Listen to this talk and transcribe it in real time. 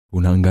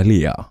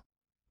Unaangalia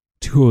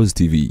Tuos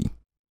TV.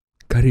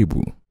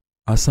 Karibu.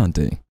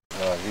 Asante.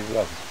 Vipi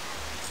wapi?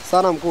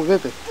 Sana mkuu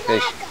vipi?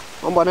 Fresh.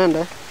 Mambo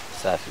yanaenda?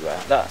 Safi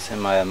bwana.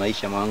 Sema ya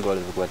maisha mwanangu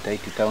walivyokuwa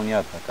tight town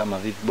hapa, kama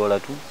vipi bora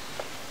tu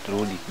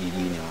turudi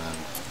kijijini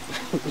mwanangu.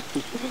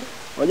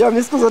 Unajua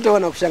mimi siku zote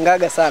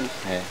wanakushangaga sana.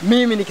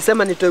 Mimi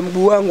nikisema nitoe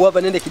mguu wangu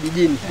hapa nende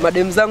kijijini,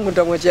 madem zangu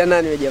nitamwachia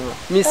nani wewe jamaa?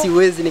 Mimi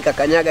siwezi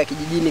nikakanyaga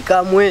kijijini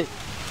kamwe.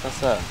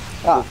 Sasa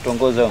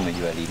kutongoza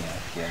umejua lini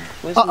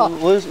rafiki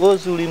yangu? Wewe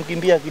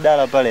ulimkimbia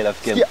kidala pale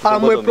rafiki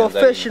yangu. I'm a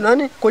professional,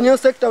 yani kwenye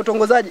sekta ya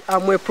utongozaji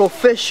I'm a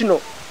professional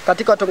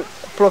katika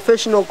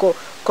professional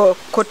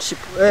courtship.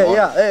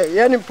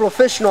 Yani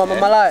professional wa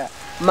malaya.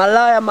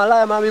 Malaya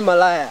mami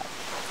malaya.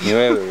 Ni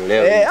wewe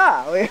leo.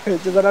 Wewe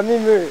cheza na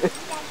mimi wewe.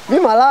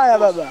 Mimi malaya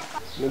baba.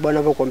 Ni bwana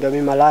anapokuambia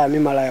mimi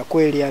malaya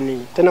kweli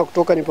yani. Tena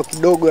kutoka nipo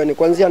kidogo yani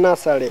kuanzia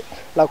nasale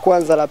la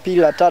kwanza la pili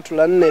la tatu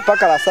la nne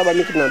mpaka la saba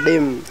mimi kina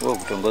demu. Wewe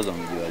kutongoza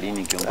umejua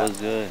lini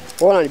kiongozi wewe?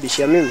 Wewe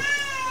unanibishia mimi?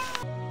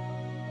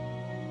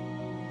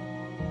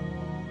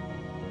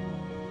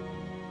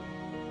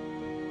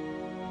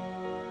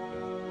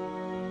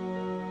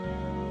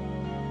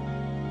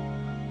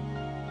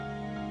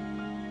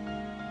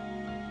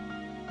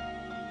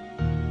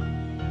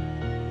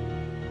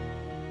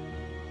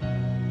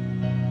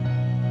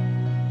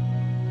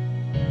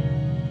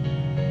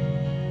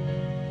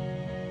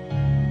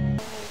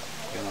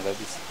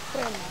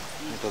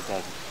 Nitoka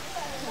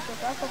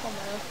hapo kwa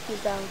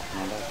marafiki zangu.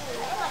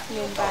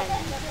 Nyumbani.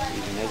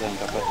 Ninaweza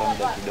nikapata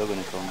muda kidogo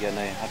nikaongea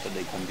naye hata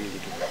dakika 2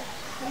 tu.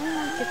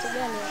 Kitu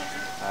gani?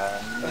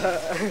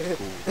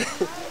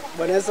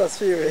 Bwana Yesu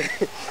asifiwe.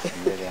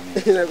 Mbele ya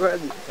mimi.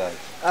 Inakuwaje?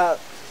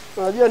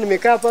 Unajua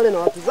nimekaa pale na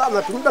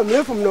watazama tu muda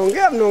mrefu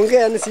mnaongea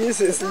yani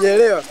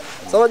sijaelewa.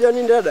 Sasa unajua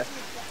nini dada?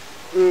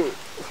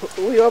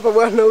 Huyu hapa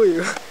bwana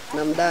huyu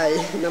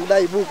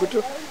namdai buku.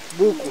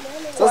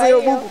 Sasa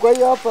hiyo buku kwa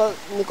hiyo hapa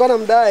nilikuwa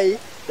namdai,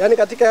 yani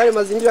katika yale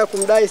mazingira ya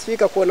kumdai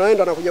sifika kuona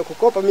wenda anakuja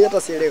kukopa mimi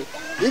hata sielewi.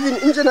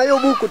 Hivi nje na hiyo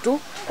buku tu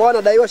kwa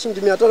anadaiwa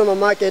shilingi 500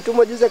 mama yake tu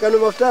mojuzi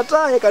kanunua mafuta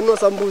taa kanunua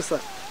sambusa.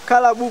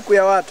 Kala buku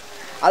ya watu.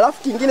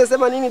 Alafu kingine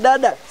sema nini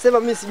dada? Sema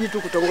mimi sijui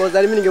tu kutongoza.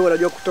 Yani mimi ningeona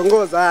najua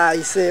kutongoza.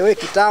 Wewe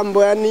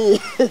kitambo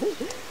yani.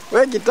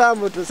 Wewe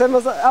kitambo tu.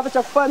 Sema hapa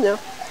cha kufanya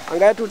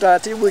angalia tu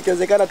taratibu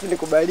ikiwezekana tu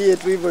nikubalie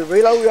tu hivyo.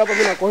 Ila huyu hapa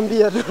mimi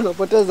nakwambia tu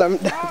unapoteza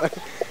muda.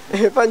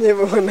 Fanya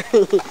hivyo bwana.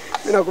 Mimi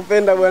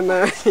nakupenda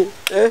bwana.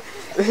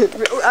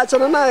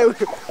 Achana naye huyu.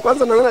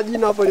 Kwanza naona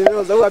jina hapo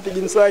limeoza huyu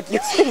apigi mswaki.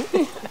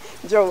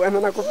 Njoo bwana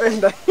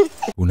nakupenda.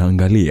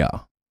 Unaangalia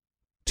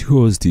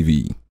Tuos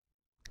TV.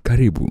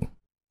 Karibu.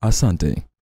 Asante.